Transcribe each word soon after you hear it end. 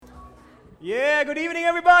Yeah, good evening,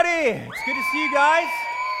 everybody. It's good to see you guys.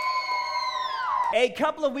 A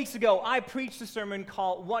couple of weeks ago, I preached a sermon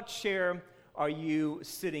called What Chair Are You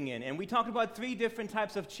Sitting In? And we talked about three different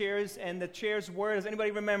types of chairs, and the chairs were, does anybody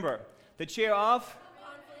remember? The chair of?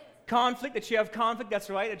 Conflict. The chair of conflict, that's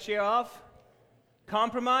right. The chair of?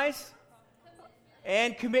 Compromise.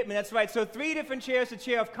 And commitment, that's right. So three different chairs: the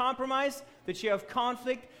chair of compromise, the chair of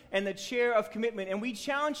conflict, and the chair of commitment. And we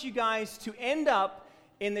challenged you guys to end up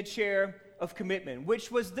in the chair of commitment, which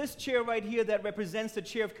was this chair right here that represents the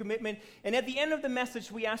chair of commitment. And at the end of the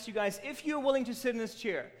message, we asked you guys, if you're willing to sit in this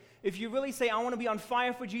chair, if you really say, I want to be on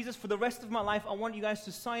fire for Jesus for the rest of my life, I want you guys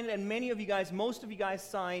to sign it. And many of you guys, most of you guys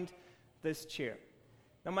signed this chair.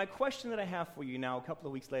 Now, my question that I have for you now, a couple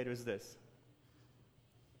of weeks later, is this.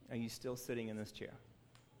 Are you still sitting in this chair?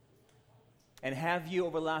 And have you,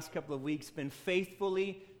 over the last couple of weeks, been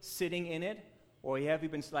faithfully sitting in it? Or have you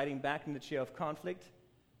been sliding back in the chair of conflict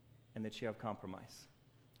and the chair of compromise?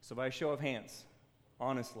 So by a show of hands,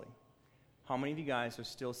 honestly, how many of you guys are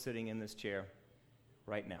still sitting in this chair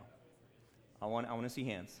right now? I want to see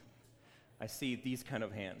hands. I see these kind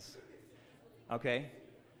of hands. Okay?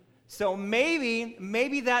 So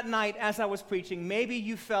maybe that night as I was preaching, maybe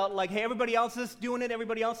you felt like, hey, everybody else is doing it,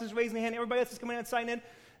 everybody else is raising their hand, everybody else is coming out and signing it,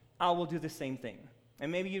 I will do the same thing. And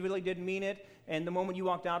maybe you really didn't mean it, and the moment you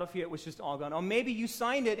walked out of here, it was just all gone. Or maybe you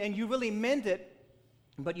signed it and you really meant it,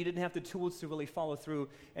 but you didn't have the tools to really follow through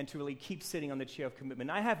and to really keep sitting on the chair of commitment.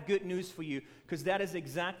 I have good news for you, because that is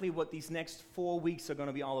exactly what these next 4 weeks are going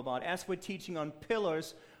to be all about. As we're teaching on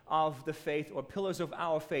pillars of the faith, or pillars of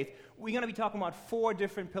our faith, we're going to be talking about 4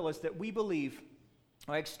 different pillars that we believe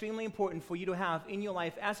are extremely important for you to have in your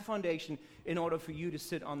life as a foundation in order for you to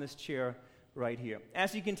sit on this chair right here.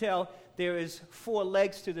 As you can tell, there is 4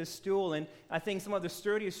 legs to this stool, and I think some of the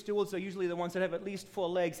sturdiest stools are usually the ones that have at least 4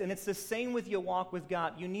 legs, and it's the same with your walk with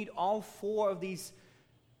God. You need all 4 of these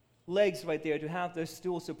legs right there to have the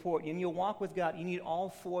stool support. In your walk with God, you need all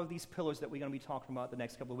 4 of these pillars that we're going to be talking about the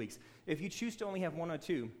next couple of weeks. If you choose to only have 1 or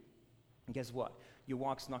 2, guess what? Your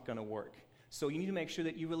walk's not going to work. So you need to make sure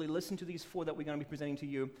that you really listen to these 4 that we're going to be presenting to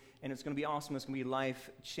you, and it's going to be awesome. It's going to be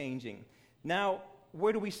life-changing. Now,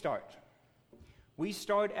 where do we start? We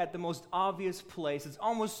start at the most obvious place. It's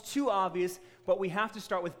almost too obvious, but we have to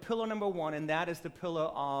start with pillar number 1, and that is the pillar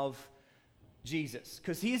of Jesus.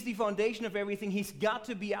 Because He's the foundation of everything. He's got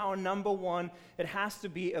to be our number 1. It has to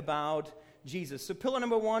be about Jesus. So pillar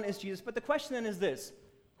number 1 is Jesus. But the question then is this: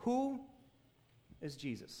 who is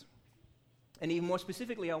Jesus? And even more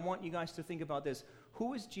specifically, I want you guys to think about this.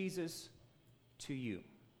 Who is Jesus to you?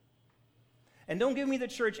 And don't give me the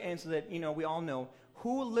church answer that, we all know.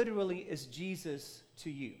 Who literally is Jesus to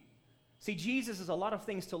you? See, Jesus is a lot of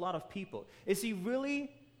things to a lot of people. Is He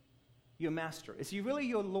really your master? Is He really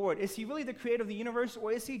your Lord? Is He really the creator of the universe,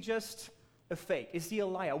 or is He just a fake? Is He a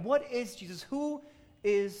liar? What is Jesus? Who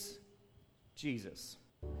is Jesus?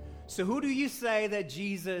 So who do you say that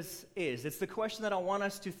Jesus is? It's the question that I want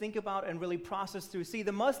us to think about and really process through. See,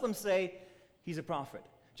 the Muslims say He's a prophet,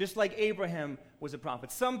 just like Abraham was a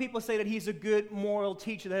prophet. Some people say that He's a good moral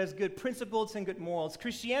teacher that has good principles and good morals.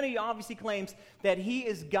 Christianity obviously claims that He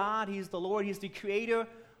is God, He is the Lord, He is the creator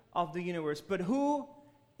of the universe. But who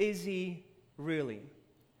is He really?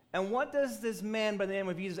 And what does this man by the name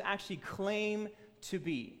of Jesus actually claim to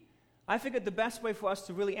be? I figured the best way for us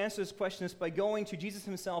to really answer this question is by going to Jesus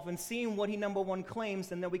Himself and seeing what He, number 1,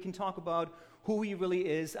 claims, and then we can talk about who He really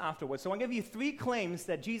is afterwards. So I'll give you 3 claims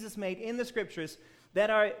that Jesus made in the Scriptures that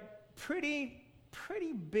are pretty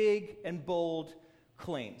big and bold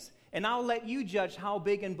claims. And I'll let you judge how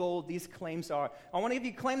big and bold these claims are. I want to give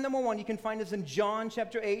you claim number 1. You can find this in John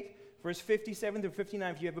chapter 8, verse 57 through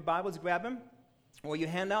 59. If you have a Bible, grab them, or your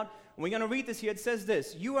handout. And we're going to read this here. It says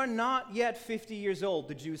this: "You are not yet 50 years old,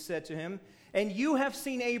 the Jews said to Him, and you have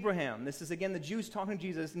seen Abraham." This is again the Jews talking to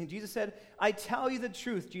Jesus. And Jesus said, "I tell you the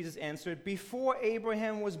truth," Jesus answered, "before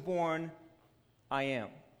Abraham was born, I am."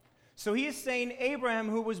 So He is saying Abraham,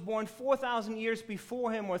 who was born 4,000 years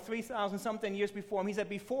before him, or 3,000 something years before him, He said,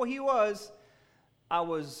 before he was, I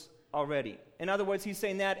was already. In other words, He's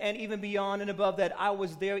saying that, and even beyond and above that, I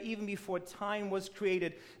was there even before time was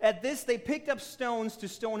created. At this, they picked up stones to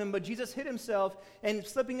stone Him, but Jesus hid Himself and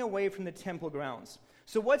slipping away from the temple grounds.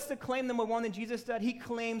 So what's the claim number 1 that Jesus did? He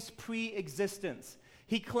claims pre-existence.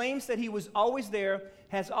 He claims that He was always there,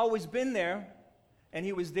 has always been there, and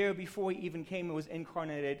He was there before He even came and was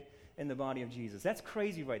incarnated in the body of Jesus. That's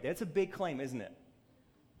crazy right there. That's a big claim, isn't it?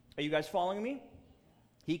 Are you guys following me?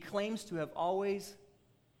 He claims to have always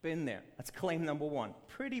been there. That's claim number 1.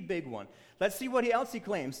 Pretty big one. Let's see what else he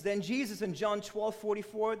claims. Then Jesus, in John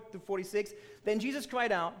 12:44-46, then Jesus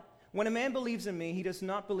cried out, When a man believes in me, he does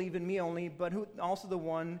not believe in me only, but also the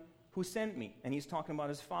one who sent me. And he's talking about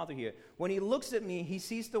his Father here. When he looks at me, he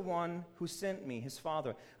sees the one who sent me, his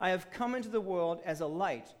Father. I have come into the world as a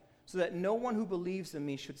light, so that no one who believes in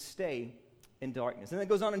me should stay in darkness. And then it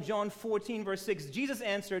goes on in John 14, verse 6. Jesus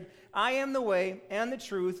answered, I am the way and the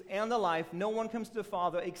truth and the life. No one comes to the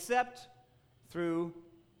Father except through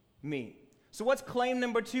me. So what's claim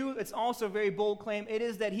number 2? It's also a very bold claim. It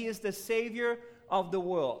is that he is the Savior of the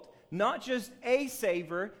world. Not just a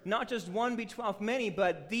Savior, not just one of many,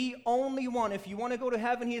 but the only one. If you want to go to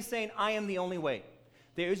heaven, he is saying, I am the only way.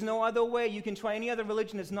 There is no other way. You can try any other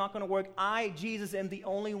religion. It's not going to work. I, Jesus, am the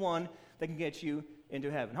only one that can get you into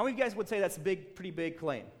heaven. How many of you guys would say that's a pretty big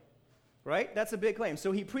claim? Right? That's a big claim.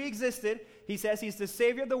 So he pre-existed. He says he's the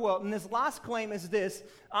Savior of the world. And this last claim is this: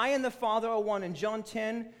 I and the Father are one. In John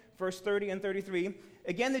 10, verse 30 and 33.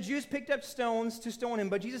 Again, the Jews picked up stones to stone him,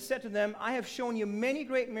 but Jesus said to them, I have shown you many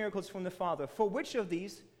great miracles from the Father. For which of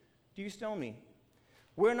these do you stone me?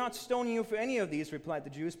 We're not stoning you for any of these, replied the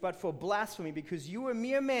Jews, but for blasphemy, because you are a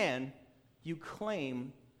mere man, you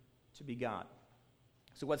claim to be God.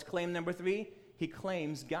 So what's claim number 3? He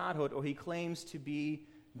claims godhood, or he claims to be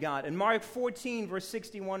God. In Mark 14, verse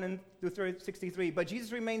 61 and through 63, but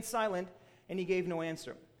Jesus remained silent, and he gave no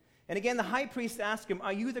answer. And again, the high priest asked him,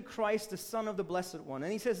 are you the Christ, the Son of the Blessed One?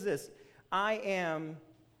 And he says this, I am,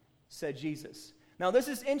 said Jesus. Now, this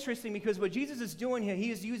is interesting because what Jesus is doing here,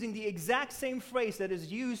 he is using the exact same phrase that is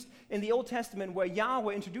used in the Old Testament where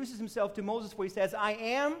Yahweh introduces himself to Moses, where he says, I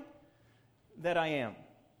am that I am.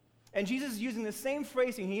 And Jesus is using the same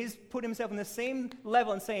phrasing. He has put himself on the same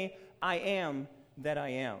level and saying, I am that I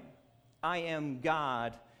am. I am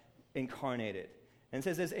God incarnated. And it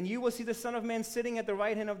says this, and you will see the Son of Man sitting at the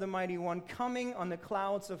right hand of the Mighty One, coming on the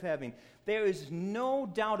clouds of heaven. There is no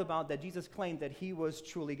doubt about that. Jesus claimed that he was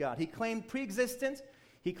truly God. He claimed pre-existence.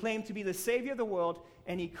 He claimed to be the Savior of the world.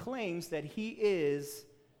 And he claims that he is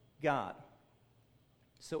God.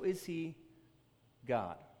 So is he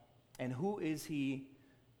God? And who is he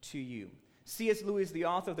to you? C.S. Lewis, the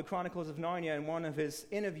author of the Chronicles of Narnia, in one of his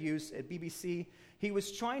interviews at BBC, he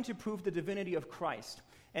was trying to prove the divinity of Christ.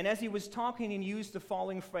 And as he was talking, he used the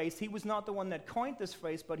following phrase. He was not the one that coined this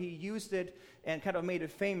phrase, but he used it and kind of made it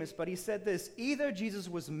famous. But he said this: either Jesus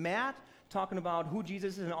was mad, talking about who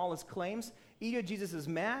Jesus is and all his claims. Either Jesus is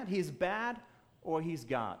mad, he is bad, or he's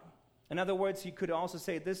God. In other words, he could also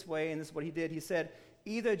say it this way, and this is what he did. He said,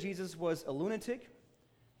 either Jesus was a lunatic,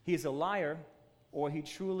 he is a liar, or he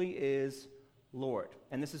truly is Lord.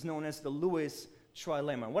 And this is known as the Lewis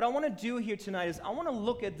trilemma. What I want to do here tonight is I want to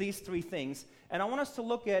look at these 3 things, and I want us to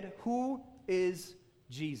look at who is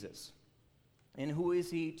Jesus and who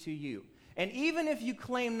is he to you. And even if you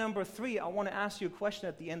claim number 3, I want to ask you a question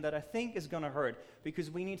at the end that I think is going to hurt,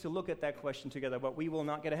 because we need to look at that question together, but we will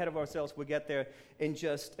not get ahead of ourselves. We'll get there in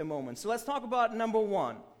just a moment. So let's talk about number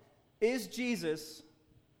 1. Is Jesus,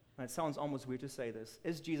 and it sounds almost weird to say this,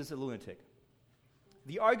 is Jesus a lunatic?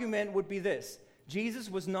 The argument would be this: Jesus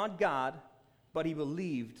was not God, but he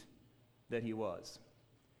believed that he was.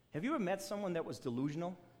 Have you ever met someone that was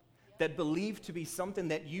delusional? That believed to be something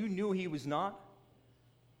that you knew he was not?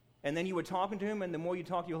 And then you were talking to him, and the more you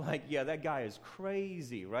talk, you're like, yeah, that guy is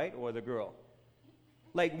crazy, right? Or the girl.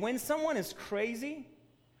 Like, when someone is crazy,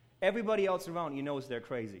 everybody else around you knows they're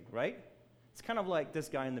crazy, right? It's kind of like this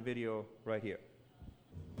guy in the video right here.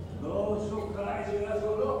 No, so crazy, let's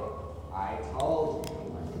go look. I told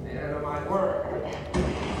you, I'm a man of my word.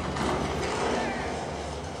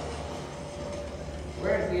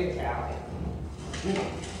 Where's the Italian?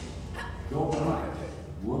 Don't mind.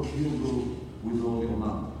 What you do with all your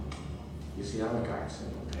money? You see, I'm a guy of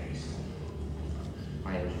simple taste.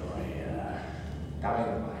 I enjoy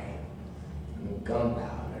dynamite, and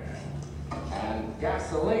gunpowder, and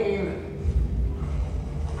gasoline.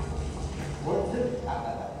 What's it?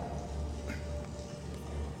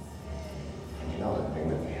 And you know the thing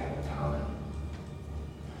that we have in common?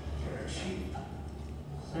 You're cheap.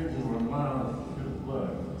 Said you were a man of good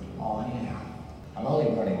blood. Oh, yeah. I'm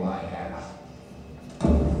only burning my hands.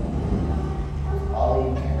 All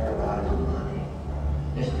you care about is money.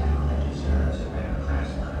 This town that deserves a better class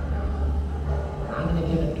man. I'm gonna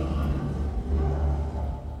give it to him.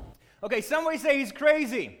 Okay, some way say he's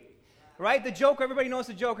crazy, right? The Joker, everybody knows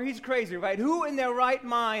the Joker. He's crazy, right? Who in their right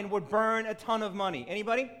mind would burn a ton of money?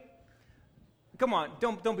 Anybody? Come on,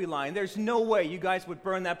 don't be lying. There's no way you guys would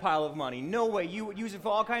burn that pile of money. No way. You would use it for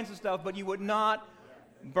all kinds of stuff, but you would not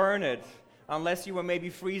burn it unless you were maybe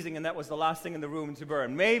freezing and that was the last thing in the room to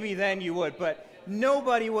burn. Maybe then you would, but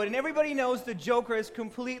nobody would. And everybody knows the Joker is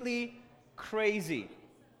completely crazy.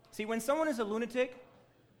 See, when someone is a lunatic,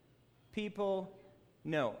 people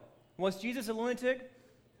know. Was Jesus a lunatic?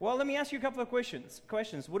 Well, let me ask you a couple of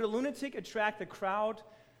questions. Would a lunatic attract a crowd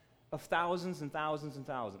of thousands and thousands and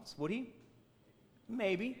thousands? Would he?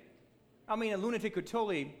 Maybe. I mean, a lunatic could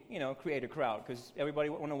totally, create a crowd because everybody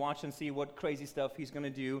would want to watch and see what crazy stuff he's going to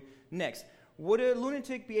do next. Would a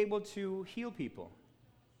lunatic be able to heal people?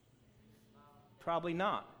 Probably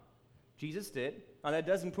not. Jesus did. Now, that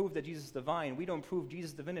doesn't prove that Jesus is divine. We don't prove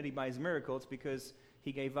Jesus' divinity by his miracles because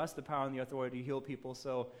he gave us the power and the authority to heal people,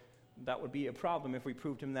 so that would be a problem if we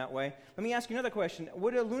proved him that way. Let me ask you another question.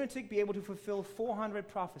 Would a lunatic be able to fulfill 400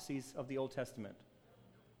 prophecies of the Old Testament?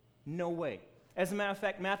 No way. As a matter of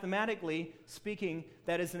fact, mathematically speaking,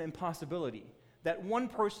 that is an impossibility. That one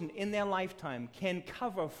person in their lifetime can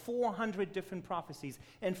cover 400 different prophecies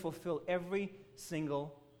and fulfill every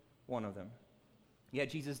single one of them. Yeah,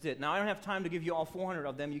 Jesus did. Now, I don't have time to give you all 400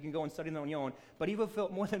 of them. You can go and study them on your own. But he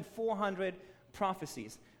fulfilled more than 400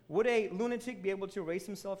 prophecies. Would a lunatic be able to raise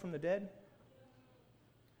himself from the dead?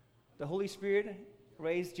 The Holy Spirit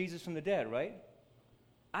raised Jesus from the dead, right?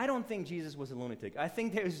 I don't think Jesus was a lunatic. I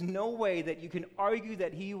think there's no way that you can argue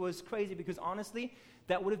that he was crazy because, honestly,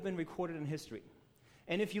 that would have been recorded in history.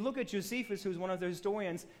 And if you look at Josephus, who's one of the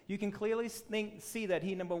historians, you can clearly see that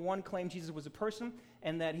he, number one, claimed Jesus was a person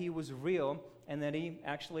and that he was real, and that he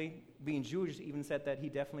actually, being Jewish, even said that he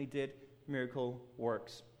definitely did miracle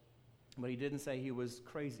works. But he didn't say he was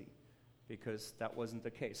crazy, because that wasn't the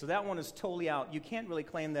case. So that one is totally out. You can't really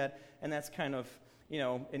claim that, and that's kind of,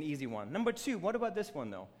 an easy one. Number two, what about this one,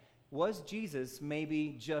 though? Was Jesus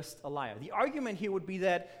maybe just a liar? The argument here would be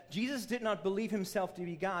that Jesus did not believe himself to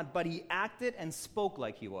be God, but he acted and spoke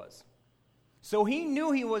like he was. So he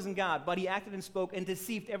knew he wasn't God, but he acted and spoke and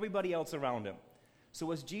deceived everybody else around him. So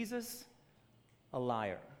was Jesus a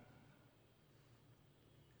liar?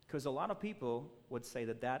 Because a lot of people would say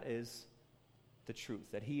that that is the truth,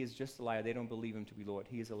 that he is just a liar. They don't believe him to be Lord.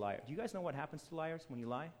 He is a liar. Do you guys know what happens to liars when you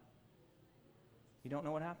lie? You don't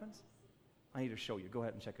know what happens? I need to show you. Go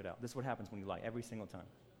ahead and check it out. This is what happens when you lie every single time.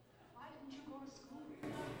 Why didn't you go to school?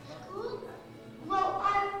 School? Well,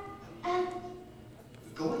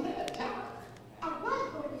 Go ahead, tell her. I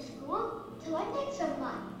was going to school till I met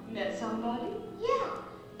somebody. Met somebody?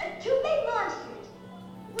 Yeah, two big monsters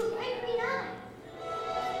with great green eyes.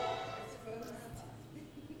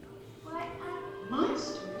 Why,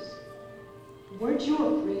 Monsters? Weren't you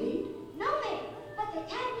afraid? no, ma'am, but they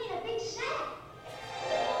tied me in a big sack.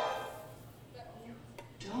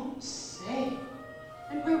 Don't say.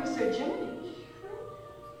 And where was Sir Johnny?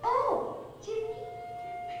 Oh, Jimmy,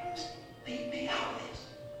 Leave me out of this.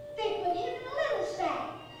 they put him in a little sack.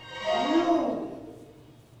 No.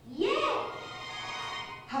 Yeah,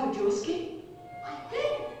 How did you escape? I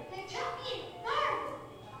couldn't. They chopped me in the garden.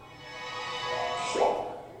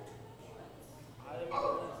 Oh,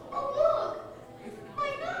 look, my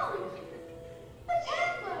nose. What's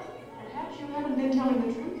happened? Perhaps you haven't been telling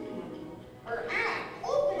the truth, Pinocchio.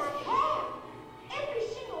 Oh, but I have. Every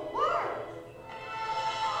single word.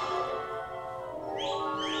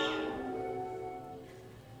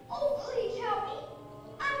 Oh, please help me.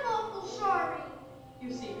 I'm awful sorry.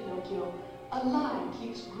 You see, Pinocchio, a lie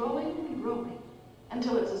keeps growing and growing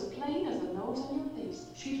until it's as plain as the nose on your face.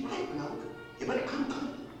 She's right, Pinocchio. You better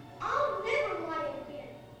come. I'll never lie again.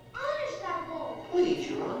 Honest, I won't. Please,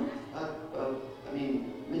 Your Honor.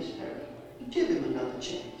 Miss Perry, give him another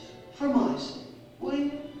chance. For my sake, will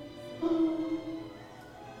you?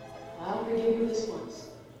 I'll forgive you this once.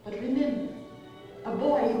 But remember, a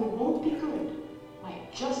boy who won't be good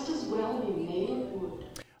might just as well be made of wood.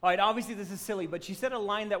 All right, obviously this is silly, but she said a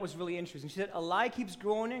line that was really interesting. She said, a lie keeps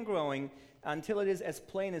growing and growing until it is as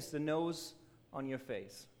plain as the nose on your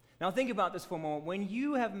face. Now think about this for a moment. When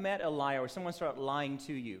you have met a liar or someone started lying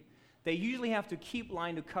to you, they usually have to keep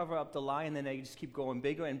lying to cover up the lie, and then they just keep going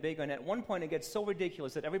bigger and bigger. And at one point, it gets so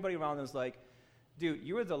ridiculous that everybody around them is like, dude,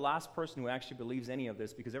 you're the last person who actually believes any of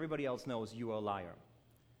this because everybody else knows you are a liar.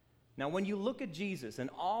 Now, when you look at Jesus and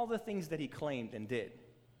all the things that he claimed and did,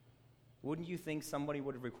 wouldn't you think somebody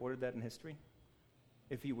would have recorded that in history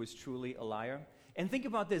if he was truly a liar? And think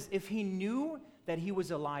about this. If he knew that he was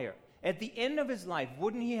a liar, at the end of his life,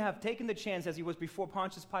 wouldn't he have taken the chance as he was before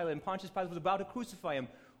Pontius Pilate, and Pontius Pilate was about to crucify him,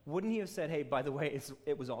 wouldn't he have said, hey, by the way,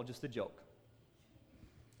 it was all just a joke.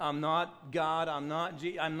 I'm not God,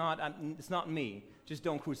 it's not me. Just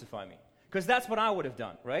don't crucify me. Because that's what I would have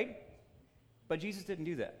done, right? But Jesus didn't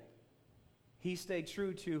do that. He stayed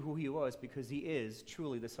true to who he was because he is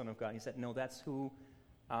truly the Son of God. He said, no, that's who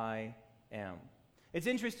I am. It's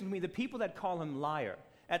interesting to me, the people that call him liar,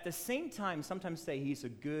 at the same time sometimes say he's a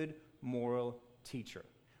good moral teacher,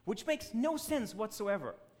 which makes no sense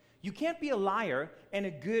whatsoever. You can't be a liar and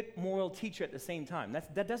a good moral teacher at the same time.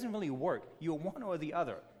 That doesn't really work. You're one or the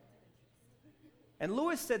other. And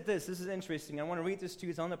Lewis said this is interesting. I want to read this to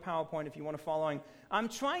you. It's on the PowerPoint if you want to follow along. I'm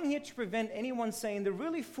trying here to prevent anyone saying the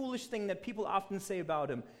really foolish thing that people often say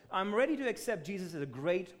about him. I'm ready to accept Jesus as a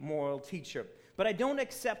great moral teacher, but I don't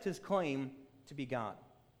accept his claim to be God.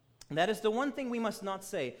 And that is the one thing we must not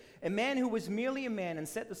say. A man who was merely a man and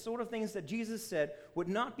said the sort of things that Jesus said would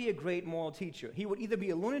not be a great moral teacher. He would either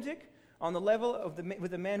be a lunatic on the level of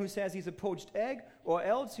with the man who says he's a poached egg, or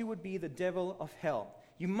else he would be the devil of hell.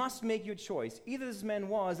 You must make your choice. Either this man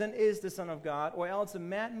was and is the Son of God, or else a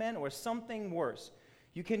madman or something worse.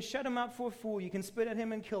 You can shut him up for a fool, you can spit at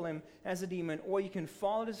him and kill him as a demon, or you can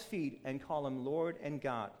fall at his feet and call him Lord and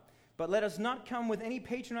God. But let us not come with any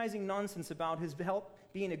patronizing nonsense about his help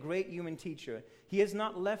being a great human teacher. He has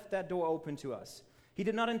not left that door open to us. He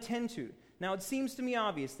did not intend to. Now it seems to me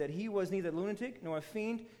obvious that he was neither a lunatic nor a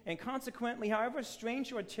fiend, and consequently, however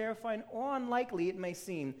strange or terrifying or unlikely it may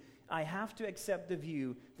seem, I have to accept the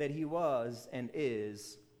view that he was and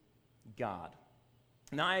is God.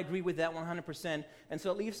 Now, I agree with that 100%, and so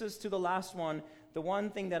it leaves us to the last one, the one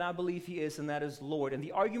thing that I believe he is, and that is Lord. And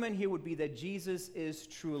the argument here would be that Jesus is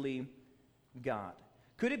truly God.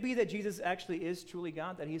 Could it be that Jesus actually is truly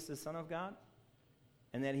God, that he's the Son of God,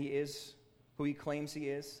 and that he is who he claims he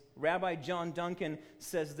is? Rabbi John Duncan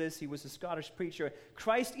says this, he was a Scottish preacher,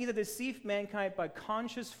 Christ either deceived mankind by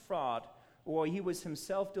conscious fraud, or he was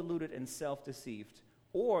himself deluded and self-deceived,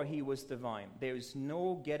 or he was divine. There is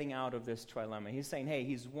no getting out of this trilemma. He's saying, hey,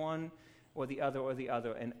 he's one or the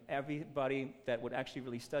other, and everybody that would actually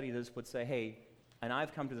really study this would say, hey, and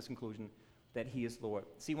I've come to this conclusion, that he is Lord.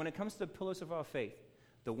 See, when it comes to the pillars of our faith,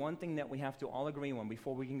 the one thing that we have to all agree on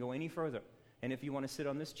before we can go any further, and if you want to sit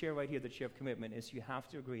on this chair right here, the chair of commitment, is you have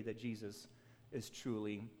to agree that Jesus is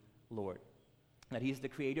truly Lord, that he's the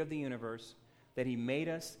creator of the universe, that he made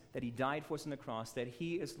us, that he died for us on the cross, that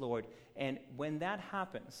he is Lord. And when that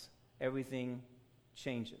happens, everything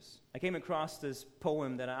changes. I came across this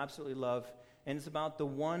poem that I absolutely love, and it's about the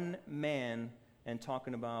one man and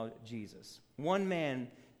talking about Jesus. One man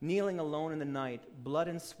kneeling alone in the night, blood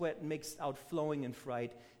and sweat mixed out, flowing in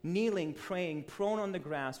fright, kneeling, praying, prone on the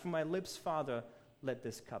grass, from my lips, Father, let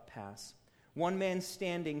this cup pass. One man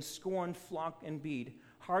standing, scorn, flock, and beat,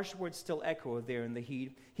 harsh words still echo there in the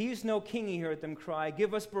heat. He is no king, he heard them cry.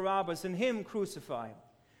 Give us Barabbas and him crucify.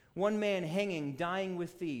 One man hanging, dying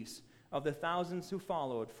with thieves, of the thousands who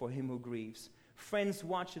followed for him who grieves. Friends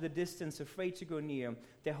watch at the distance, afraid to go near.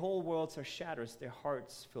 Their whole worlds are shatters, their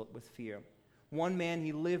hearts filled with fear. One man,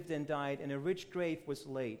 he lived and died, and a rich grave was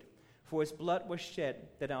laid. For his blood was shed,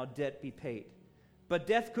 that our debt be paid. But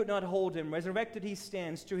death could not hold him. Resurrected he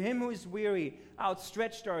stands. To him who is weary,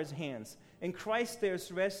 outstretched are his hands. In Christ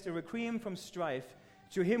there's rest, a requiem from strife.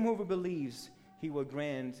 To him who believes, he will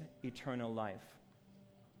grant eternal life.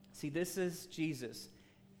 See, this is Jesus.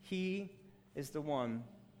 He is the one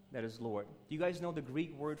that is Lord. Do you guys know the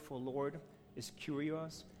Greek word for Lord is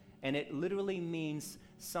kurios? And it literally means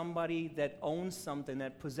somebody that owns something,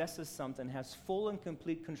 that possesses something, has full and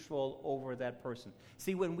complete control over that person.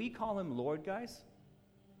 See, when we call him Lord, guys,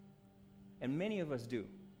 and many of us do,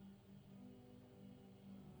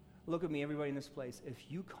 look at me, everybody in this place,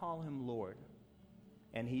 if you call him Lord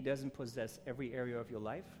and he doesn't possess every area of your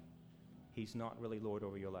life, he's not really Lord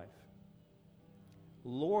over your life.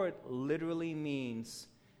 Lord literally means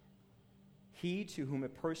he to whom a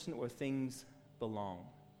person or things belong.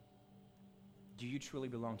 Do you truly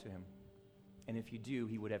belong to him? And if you do,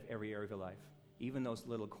 he would have every area of your life, even those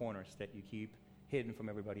little corners that you keep hidden from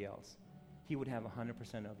everybody else. He would have 100%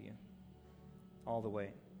 of you, all the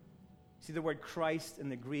way. See, the word Christ in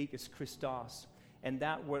the Greek is Christos, and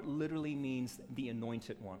that word literally means the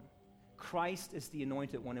anointed one. Christ is the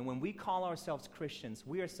anointed one, and when we call ourselves Christians,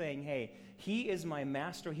 we are saying, hey, he is my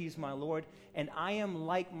master, he's my Lord, and I am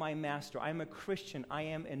like my master. I am a Christian, I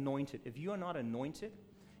am anointed. If you are not anointed,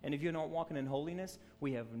 and if you're not walking in holiness,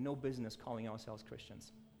 we have no business calling ourselves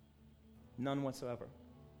Christians. None whatsoever.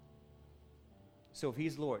 So if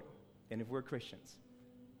he's Lord, and if we're Christians,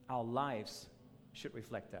 our lives should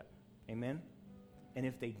reflect that. Amen? And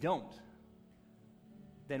if they don't,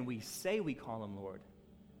 then we say we call him Lord,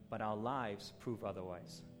 but our lives prove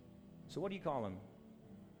otherwise. So what do you call him?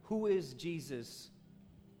 Who is Jesus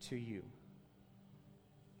to you?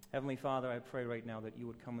 Heavenly Father, I pray right now that you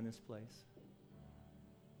would come in this place.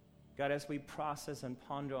 God, as we process and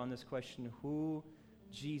ponder on this question, who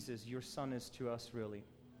Jesus, your Son, is to us really,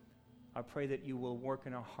 I pray that you will work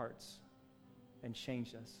in our hearts and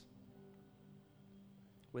change us.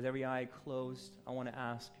 With every eye closed, I want to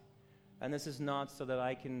ask And this is not so that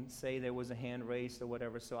I can say there was a hand raised or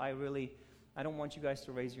whatever. So I don't want you guys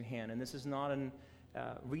to raise your hand. And this is not an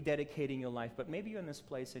rededicating your life, but maybe you're in this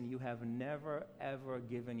place and you have never, ever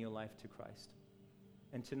given your life to Christ.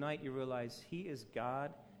 And tonight you realize He is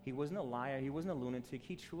God. He wasn't a liar. He wasn't a lunatic.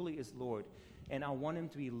 He truly is Lord. And I want Him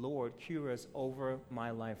to be Lord, curious over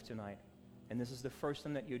my life tonight. And this is the first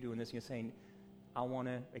thing that you're doing this. You're saying, I want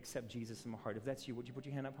to accept Jesus in my heart. If that's you, would you put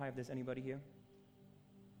your hand up high if there's anybody here?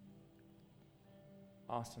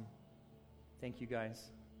 Awesome. Thank you,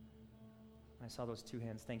 guys. I saw those 2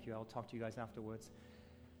 hands. Thank you. I'll talk to you guys afterwards.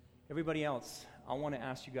 Everybody else, I want to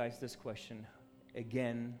ask you guys this question.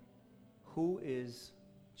 Again, who is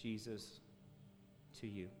Jesus to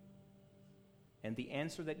you? And the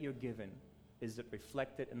answer that you're given, is it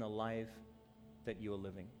reflected in the life that you are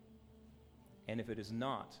living? And if it is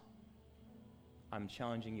not, I'm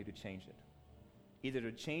challenging you to change it. Either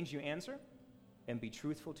to change your answer and be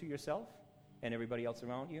truthful to yourself and everybody else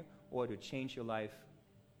around you, or to change your life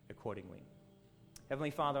accordingly.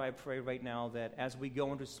 Heavenly Father, I pray right now that as we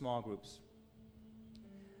go into small groups,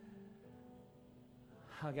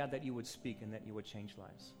 God, that you would speak and that you would change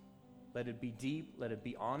lives. Let it be deep, let it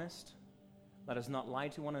be honest. Let us not lie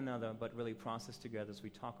to one another, but really process together as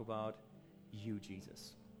we talk about you,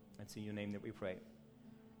 Jesus. It's in your name that we pray.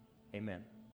 Amen.